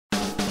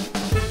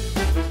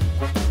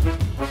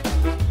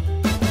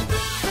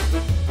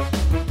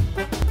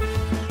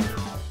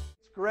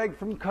Greg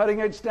from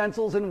Cutting Edge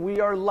Stencils, and we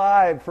are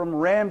live from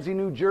Ramsey,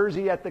 New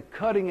Jersey at the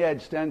Cutting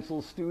Edge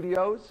Stencil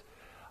Studios.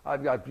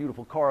 I've got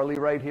beautiful Carly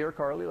right here.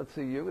 Carly, let's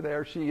see you.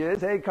 There she is.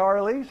 Hey,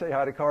 Carly. Say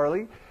hi to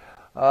Carly.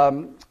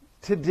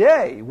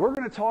 Today, we're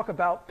going to talk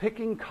about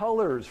picking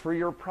colors for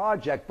your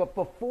project, but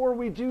before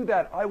we do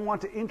that, I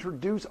want to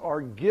introduce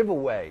our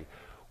giveaway.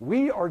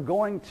 We are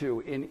going to,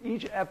 in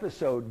each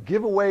episode,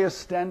 give away a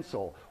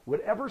stencil.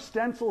 Whatever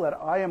stencil that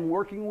I am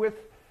working with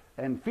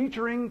and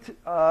featuring,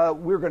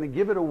 we're going to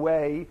give it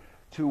away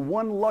to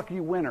one lucky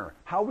winner.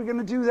 How are we going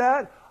to do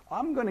that?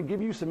 I'm going to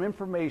give you some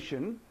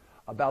information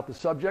about the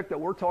subject that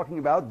we're talking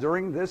about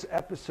during this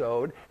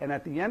episode, and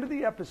at the end of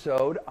the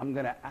episode, I'm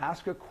going to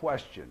ask a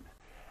question.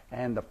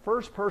 And the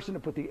first person to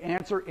put the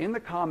answer in the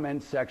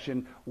comments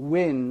section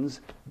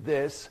wins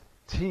this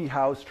Tea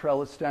House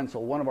Trellis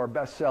stencil, one of our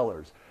best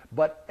sellers.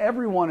 But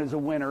everyone is a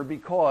winner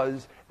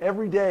because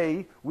every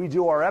day we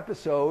do our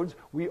episodes,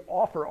 we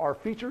offer our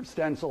featured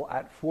stencil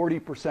at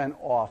 40%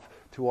 off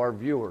to our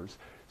viewers.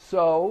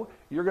 So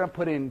you're going to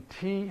put in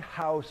Tea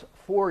House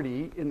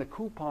 40 in the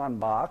coupon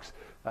box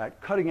at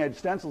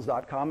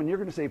cuttingedgestencils.com, and you're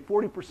going to save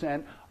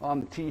 40% on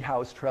the Tea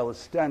House Trellis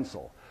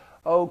stencil.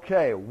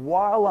 Okay,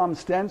 while I'm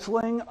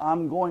stenciling,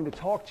 I'm going to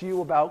talk to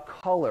you about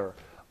color.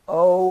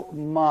 Oh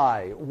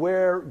my,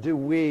 where do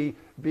we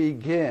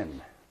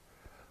begin?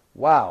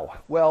 Wow.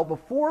 Well,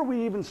 before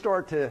we even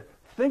start to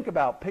think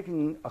about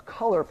picking a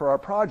color for our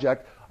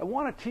project, I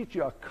want to teach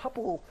you a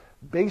couple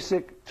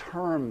basic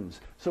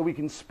terms so we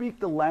can speak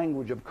the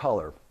language of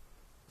color.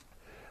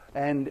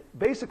 And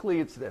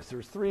basically it's this.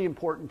 There's three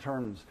important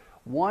terms.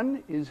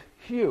 One is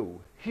hue.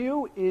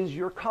 Hue is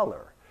your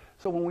color.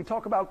 So when we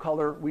talk about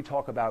color, we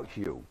talk about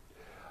hue.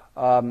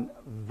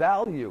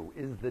 Value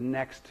is the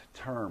next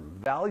term.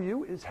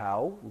 Value is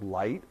how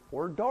light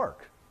or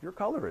dark your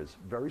color is.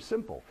 Very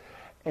simple.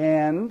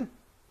 And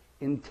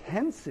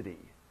intensity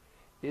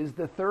is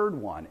the third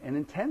one. And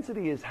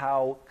intensity is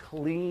how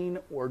clean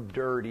or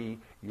dirty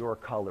your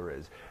color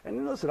is.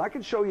 And listen, I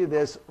can show you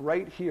this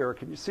right here.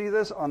 Can you see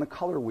this on the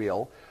color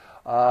wheel?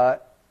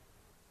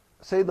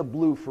 Say the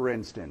blue, for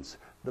instance.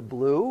 The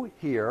blue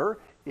here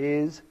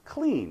is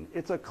clean.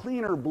 It's a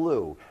cleaner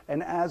blue.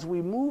 And as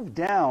we move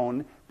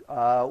down,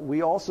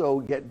 we also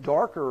get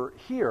darker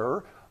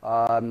here.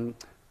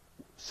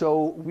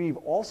 So we've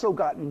also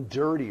gotten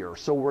dirtier,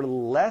 so we're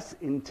less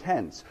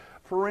intense.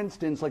 For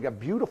instance, like a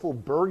beautiful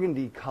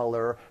burgundy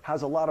color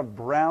has a lot of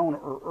brown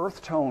or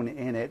earth tone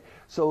in it,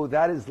 so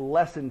that is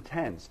less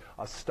intense.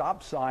 A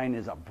stop sign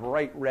is a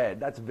bright red.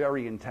 That's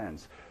very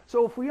intense.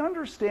 So if we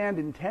understand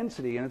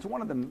intensity, and it's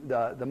one of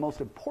the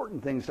most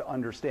important things to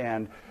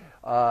understand,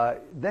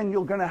 then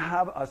you're going to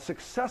have a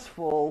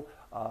successful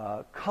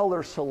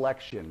color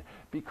selection.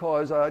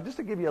 Because just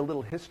to give you a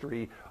little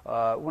history,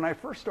 when I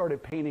first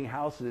started painting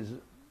houses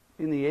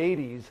in the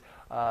 80s,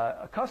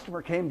 a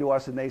customer came to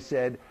us and they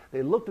said,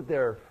 they looked at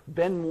their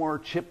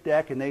Benmore chip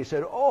deck and they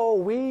said, oh,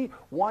 we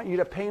want you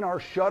to paint our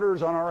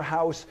shutters on our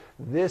house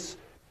this,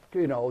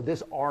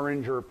 this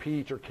orange or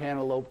peach or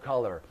cantaloupe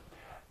color.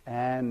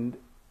 And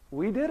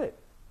we did it.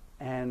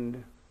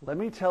 And let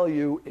me tell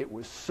you, it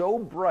was so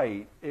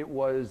bright, it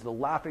was the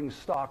laughing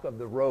stock of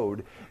the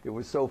road. It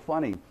was so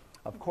funny.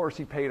 Of course,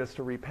 he paid us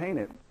to repaint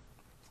it.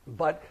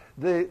 But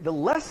the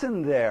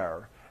lesson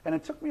there, and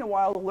it took me a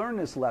while to learn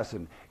this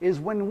lesson, is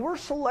when we're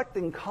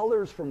selecting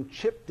colors from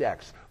chip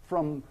decks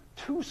from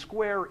 2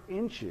 square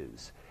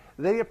inches,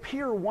 they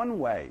appear one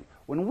way.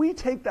 When we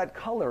take that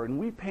color and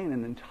we paint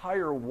an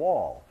entire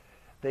wall,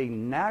 they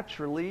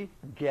naturally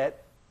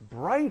get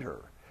brighter.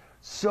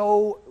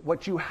 So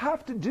what you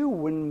have to do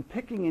when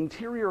picking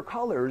interior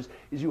colors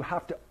is you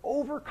have to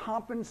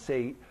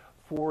overcompensate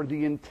for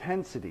the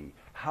intensity.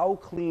 How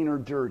clean or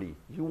dirty?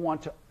 You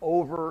want to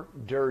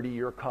over-dirty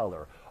your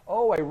color.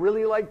 Oh, I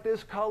really like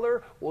this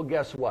color? Well,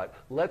 guess what?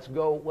 Let's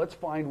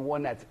find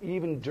one that's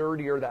even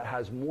dirtier, that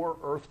has more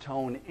earth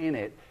tone in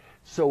it,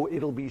 so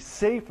it'll be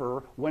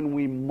safer when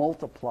we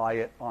multiply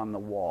it on the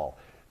wall.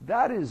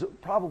 That is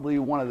probably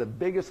one of the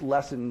biggest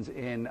lessons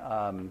in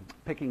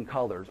picking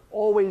colors.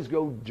 Always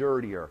go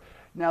dirtier.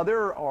 Now,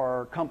 there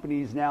are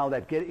companies now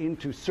that get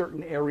into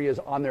certain areas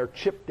on their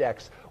chip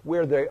decks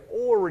where they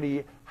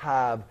already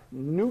have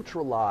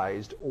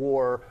neutralized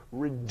or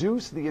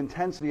reduced the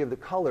intensity of the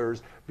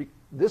colors.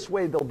 This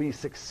way they'll be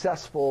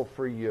successful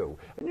for you.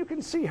 And you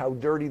can see how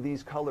dirty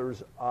these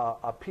colors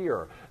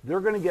appear. They're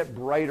going to get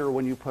brighter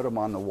when you put them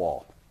on the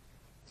wall.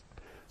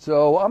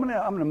 So I'm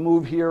gonna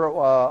move here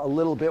a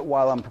little bit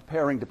while I'm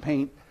preparing to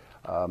paint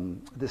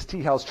this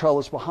tea house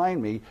trellis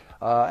behind me,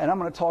 and I'm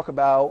going to talk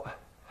about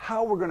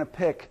how we're going to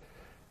pick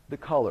the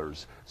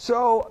colors.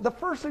 So the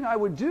first thing I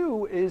would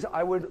do is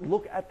I would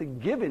look at the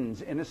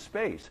givens in a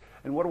space.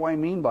 And what do I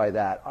mean by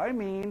that? I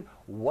mean,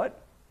 what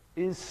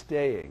is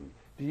staying?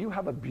 Do you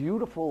have a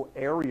beautiful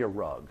area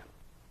rug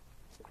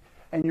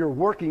and you're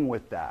working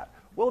with that?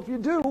 Well, if you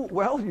do,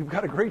 well, you've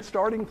got a great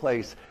starting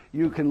place.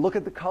 You can look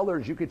at the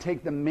colors. You could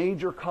take the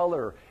major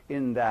color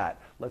in that.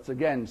 Let's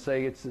again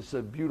say it's this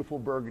beautiful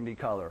burgundy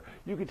color.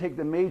 You could take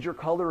the major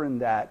color in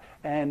that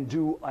and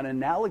do an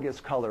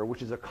analogous color,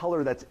 which is a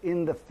color that's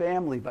in the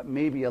family, but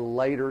maybe a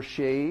lighter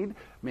shade.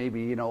 Maybe,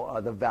 you know,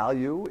 the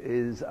value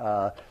is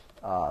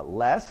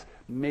less.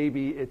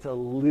 Maybe it's a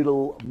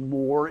little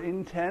more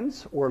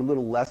intense or a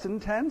little less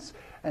intense.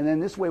 And then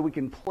this way we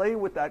can play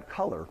with that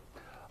color.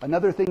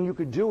 Another thing you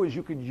could do is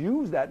you could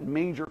use that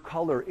major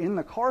color in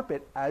the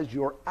carpet as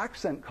your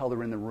accent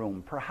color in the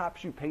room.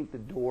 Perhaps you paint the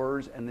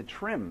doors and the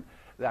trim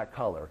that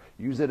color.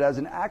 Use it as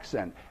an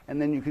accent.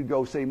 And then you could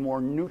go, say, more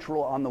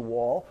neutral on the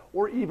wall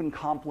or even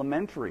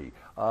complementary.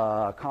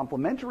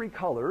 Complementary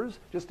colors,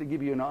 just to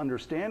give you an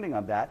understanding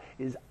of that,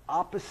 is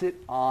opposite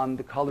on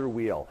the color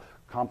wheel.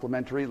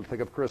 Complementary,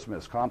 think of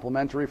Christmas.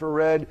 Complementary for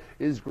red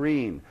is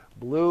green,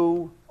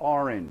 blue,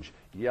 orange,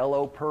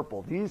 yellow,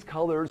 purple. These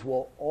colors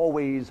will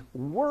always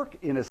work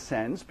in a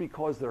sense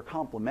because they're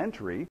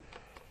complementary.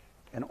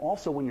 And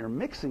also when you're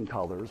mixing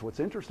colors,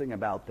 what's interesting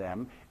about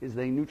them is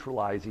they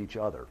neutralize each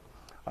other.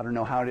 I don't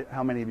know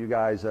how many of you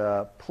guys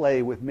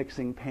play with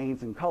mixing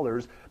paints and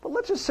colors, but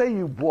let's just say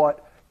you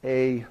bought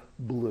a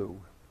blue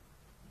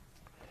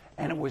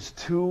and it was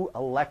too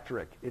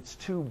electric, it's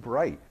too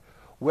bright.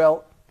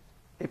 Well,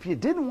 if you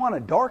didn't want to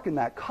darken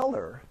that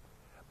color,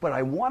 but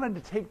I wanted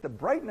to take the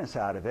brightness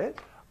out of it,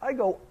 I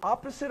go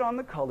opposite on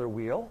the color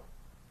wheel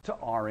to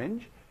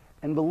orange,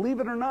 and believe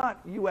it or not,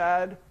 you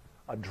add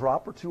a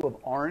drop or two of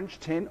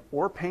orange tint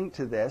or paint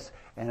to this,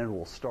 and it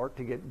will start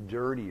to get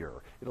dirtier.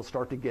 It'll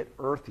start to get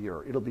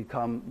earthier. It'll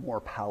become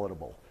more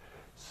palatable.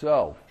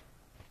 So,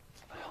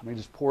 let me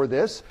just pour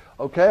this.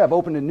 Okay, I've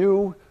opened a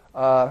new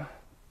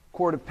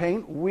quart of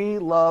paint. We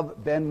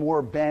love Ben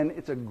Moore Ben.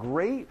 It's a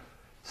great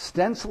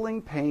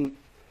stenciling paint.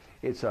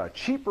 It's a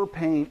cheaper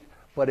paint,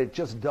 but it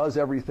just does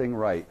everything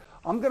right.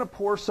 I'm going to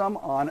pour some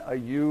on a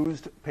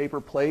used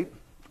paper plate.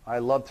 I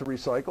love to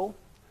recycle.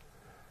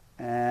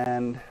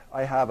 And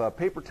I have a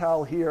paper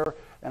towel here,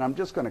 and I'm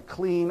just going to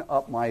clean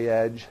up my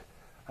edge.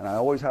 And I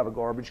always have a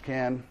garbage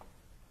can.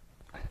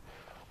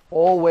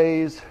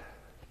 Always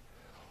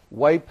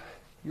wipe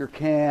your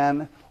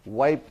can,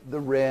 wipe the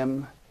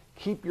rim,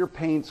 keep your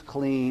paints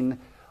clean,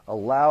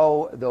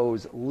 allow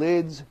those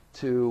lids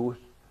to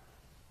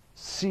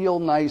seal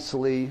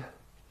nicely.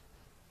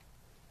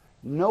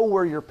 Know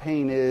where your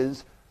paint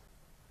is.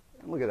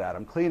 Look at that.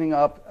 I'm cleaning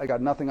up. I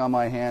got nothing on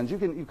my hands. You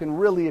can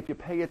really, if you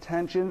pay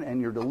attention and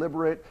you're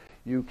deliberate,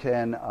 you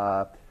can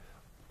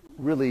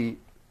really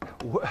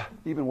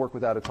even work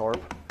without a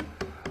tarp.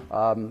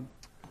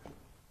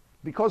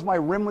 Because my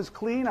rim was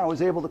clean, I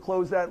was able to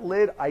close that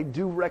lid. I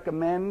do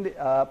recommend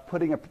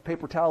putting a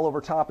paper towel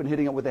over top and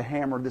hitting it with a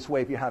hammer. This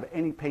way, if you have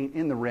any paint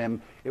in the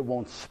rim, it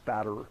won't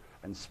spatter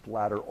and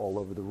splatter all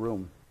over the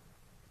room.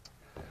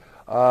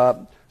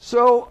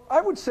 So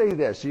I would say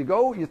this,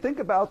 you think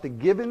about the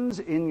givens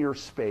in your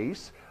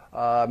space.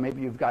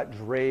 Maybe you've got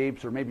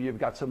drapes, or maybe you've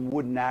got some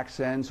wooden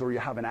accents, or you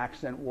have an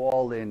accent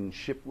wall in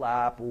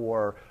shiplap,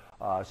 or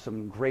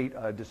some great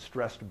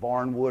distressed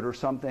barnwood or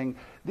something.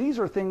 These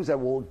are things that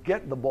will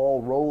get the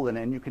ball rolling,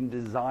 and you can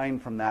design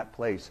from that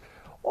place.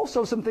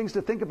 Also, some things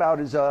to think about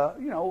is,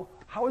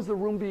 how is the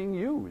room being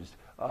used?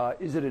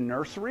 Is it a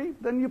nursery?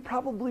 Then you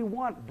probably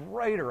want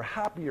brighter,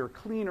 happier,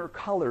 cleaner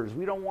colors.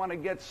 We don't want to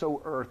get so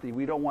earthy.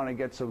 We don't want to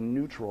get so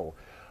neutral.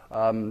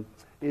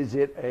 Is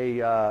it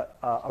a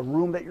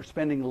room that you're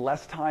spending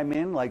less time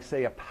in, like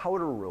say a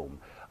powder room?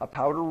 A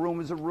powder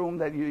room is a room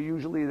that you're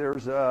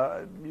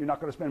not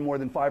going to spend more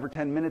than 5 or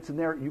 10 minutes in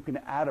there. You can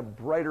add a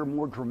brighter,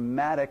 more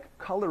dramatic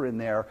color in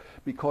there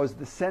because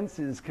the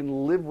senses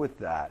can live with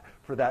that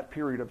for that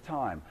period of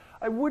time.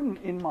 I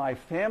wouldn't, in my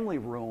family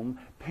room,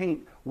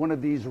 paint one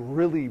of these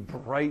really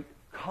bright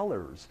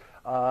colors.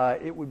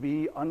 It would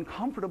be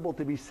uncomfortable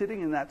to be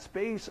sitting in that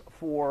space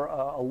for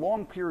a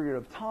long period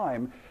of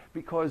time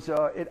because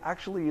it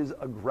actually is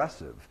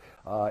aggressive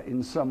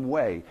in some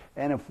way.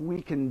 And if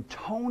we can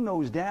tone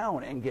those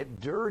down and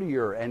get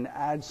dirtier and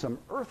add some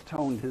earth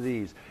tone to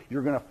these,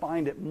 you're going to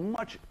find it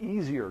much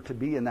easier to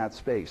be in that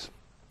space.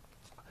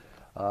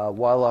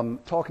 While I'm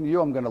talking to you,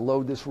 I'm going to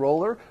load this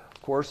roller.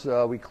 Of course,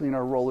 we clean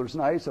our rollers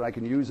nice, and I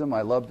can use them.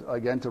 I love,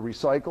 again, to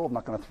recycle. I'm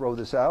not going to throw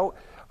this out.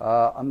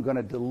 I'm going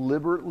to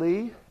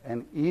deliberately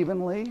and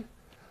evenly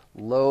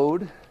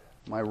load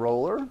my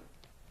roller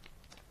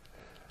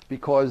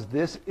because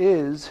this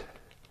is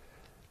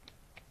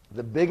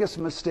the biggest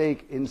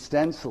mistake in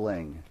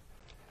stenciling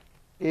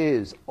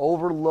is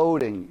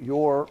overloading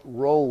your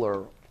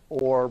roller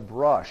or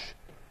brush,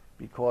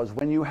 because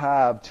when you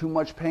have too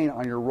much paint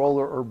on your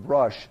roller or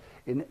brush,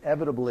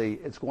 inevitably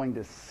it's going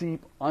to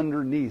seep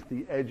underneath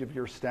the edge of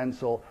your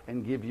stencil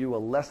and give you a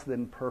less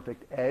than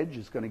perfect edge.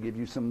 It's going to give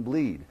you some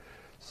bleed.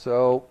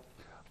 So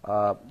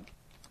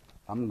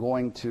I'm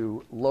going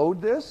to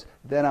load this,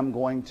 then I'm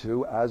going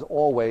to, as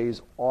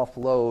always,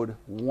 offload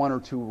 1 or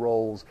 2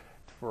 rolls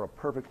for a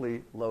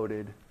perfectly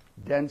loaded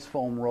dense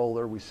foam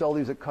roller. We sell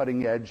these at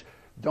Cutting Edge.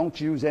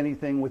 Don't use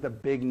anything with a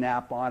big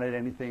nap on it,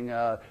 anything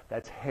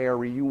that's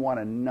hairy. You want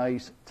a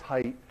nice,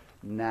 tight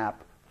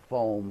nap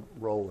foam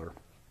roller.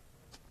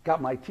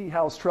 Got my tea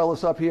house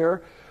trellis up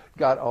here.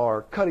 Got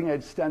our Cutting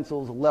Edge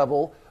Stencils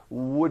level.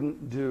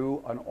 Wouldn't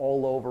do an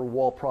all-over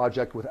wall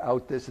project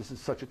without this. This is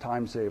such a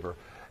time saver.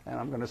 And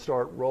I'm going to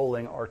start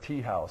rolling our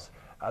tea house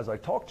as I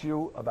talk to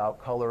you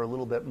about color a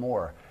little bit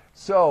more.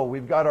 So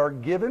we've got our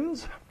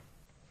givens.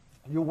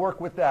 You work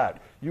with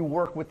that. You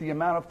work with the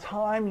amount of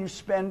time you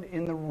spend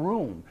in the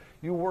room.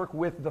 You work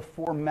with the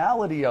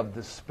formality of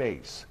the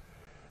space.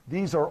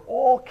 These are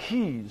all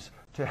keys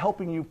to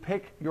helping you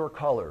pick your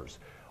colors.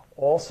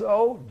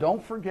 Also,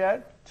 don't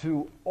forget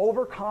to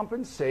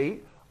overcompensate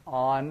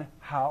on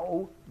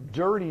how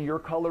dirty your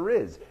color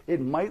is.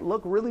 It might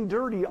look really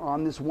dirty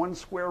on this 1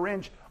 square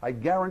inch. I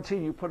guarantee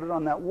you put it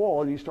on that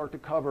wall and you start to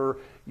cover,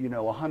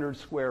 100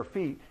 square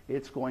feet,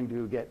 it's going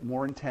to get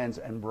more intense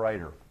and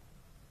brighter.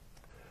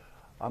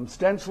 I'm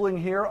stenciling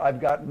here. I've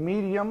got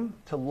medium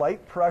to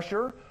light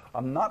pressure.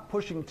 I'm not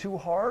pushing too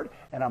hard,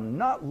 and I'm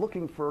not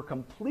looking for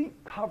complete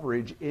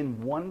coverage in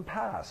one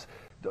pass.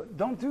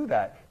 Don't do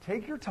that.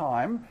 Take your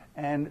time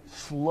and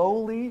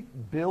slowly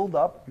build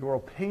up your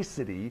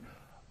opacity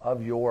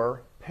of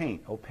your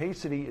paint.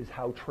 Opacity is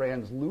how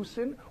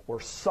translucent or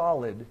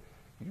solid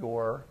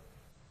your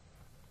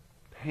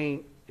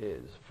paint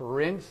is.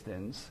 For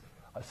instance,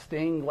 a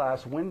stained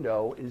glass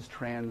window is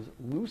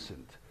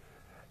translucent,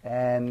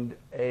 and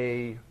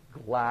a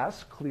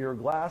clear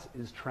glass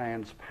is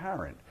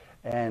transparent,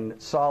 and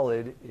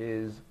solid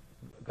is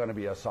going to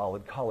be a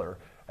solid color.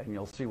 And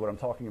you'll see what I'm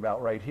talking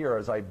about right here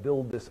as I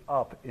build this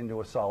up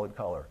into a solid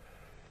color.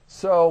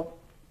 So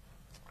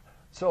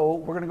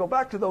we're going to go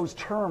back to those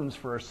terms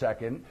for a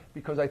second,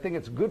 because I think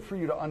it's good for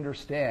you to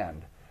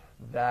understand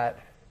that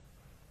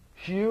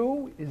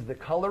hue is the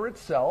color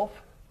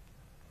itself,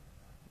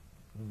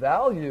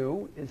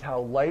 value is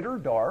how light or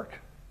dark,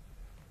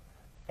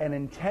 and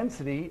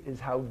intensity is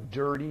how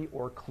dirty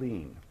or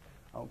clean.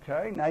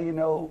 Okay, now you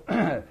know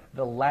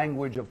the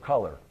language of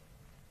color.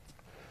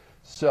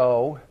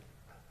 So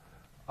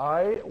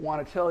I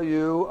want to tell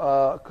you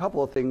a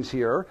couple of things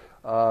here.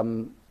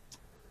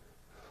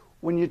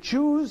 When you're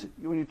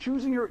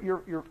choosing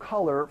your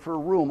color for a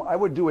room, I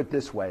would do it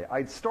this way.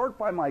 I'd start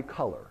by my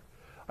color.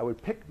 I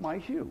would pick my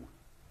hue,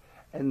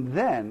 and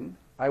then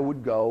I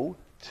would go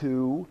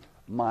to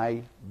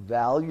my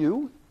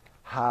value,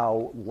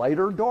 how light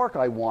or dark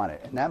I want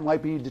it, and that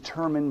might be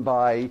determined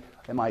by,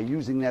 am I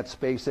using that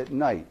space at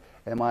night?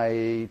 Am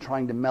I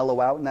trying to mellow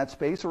out in that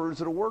space, or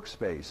is it a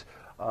workspace?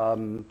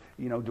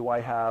 Do I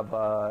have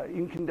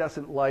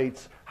incandescent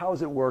lights? How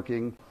is it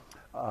working?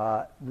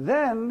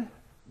 Then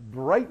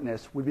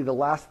brightness would be the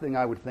last thing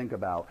I would think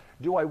about.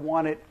 Do I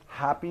want it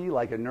happy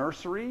like a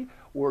nursery,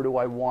 or do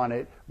I want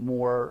it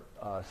more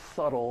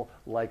subtle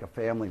like a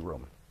family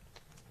room?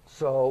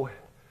 So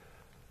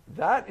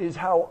that is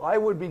how I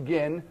would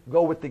begin.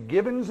 Go with the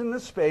givens in the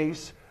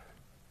space.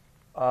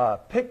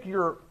 Pick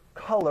your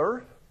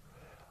color.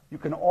 You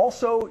can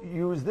also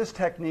use this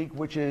technique,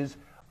 which is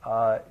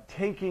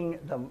taking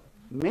the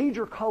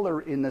major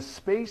color in the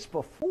space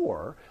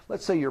before.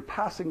 Let's say you're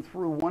passing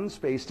through one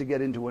space to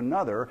get into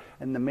another,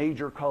 and the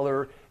major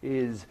color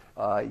is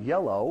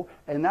yellow,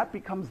 and that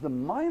becomes the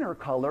minor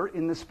color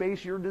in the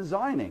space you're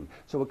designing.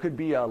 So it could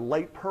be a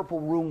light purple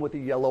room with a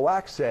yellow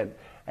accent,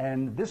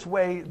 and this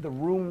way the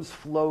rooms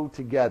flow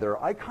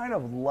together. I kind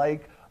of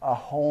like a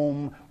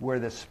home where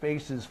the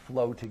spaces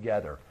flow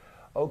together.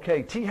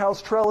 Okay, tea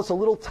house trellis, a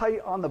little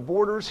tight on the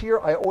borders here.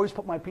 I always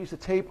put my piece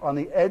of tape on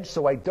the edge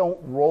so I don't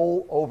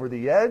roll over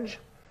the edge.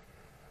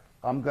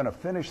 I'm going to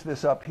finish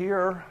this up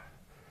here.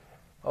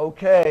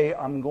 Okay,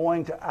 I'm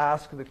going to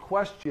ask the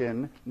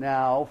question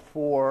now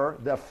for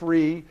the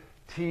free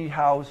tea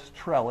house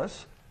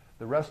trellis.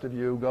 The rest of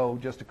you go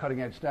just to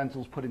Cutting Edge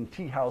Stencils, put in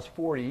tea house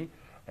 40,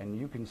 and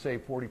you can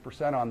save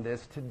 40% on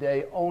this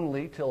today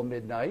only till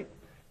midnight,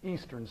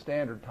 Eastern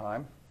Standard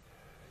Time.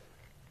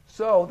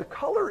 So the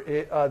color,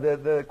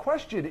 the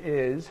question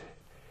is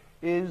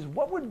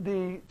what would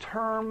the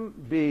term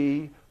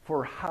be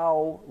for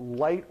how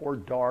light or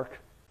dark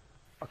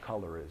a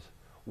color is?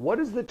 What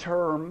is the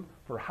term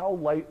for how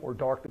light or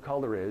dark the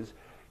color is?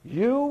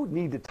 You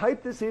need to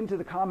type this into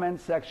the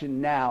comments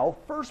section now.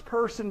 First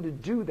person to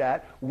do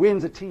that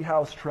wins a tea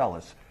house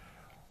trellis.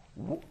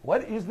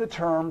 What is the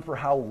term for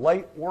how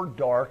light or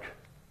dark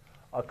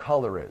a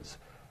color is?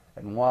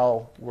 And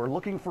while we're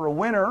looking for a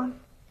winner,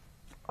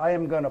 I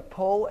am going to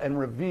pull and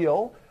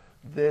reveal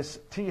this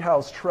tea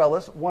house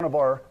trellis, one of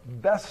our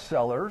best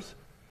sellers,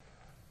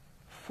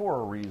 for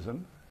a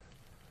reason.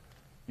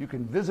 You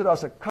can visit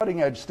us at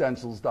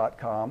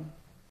cuttingedgestencils.com,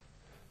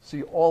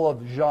 see all of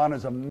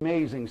Janna's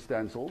amazing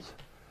stencils.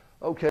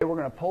 Okay, we're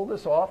going to pull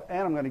this off, and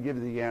I'm going to give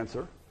you the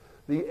answer.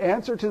 The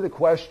answer to the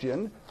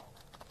question,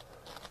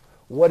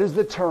 what is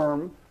the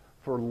term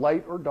for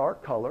light or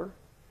dark color?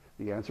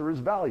 The answer is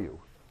value.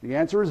 The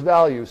answer is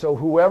value. So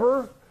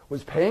whoever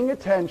was paying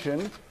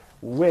attention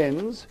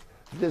wins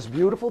this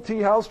beautiful tea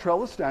house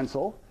trellis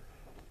stencil.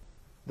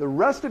 The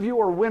rest of you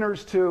are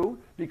winners too,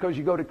 because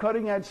you go to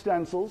Cutting Edge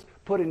Stencils,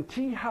 Put in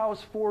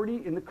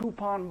THOUSE40 in the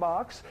coupon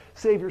box.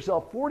 Save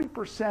yourself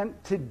 40%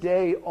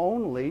 today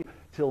only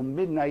till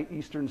midnight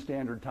Eastern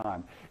Standard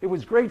Time. It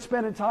was great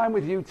spending time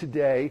with you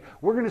today.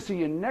 We're going to see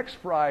you next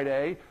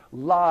Friday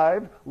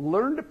live.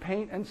 Learn to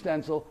paint and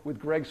stencil with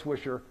Greg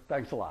Swisher.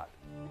 Thanks a lot.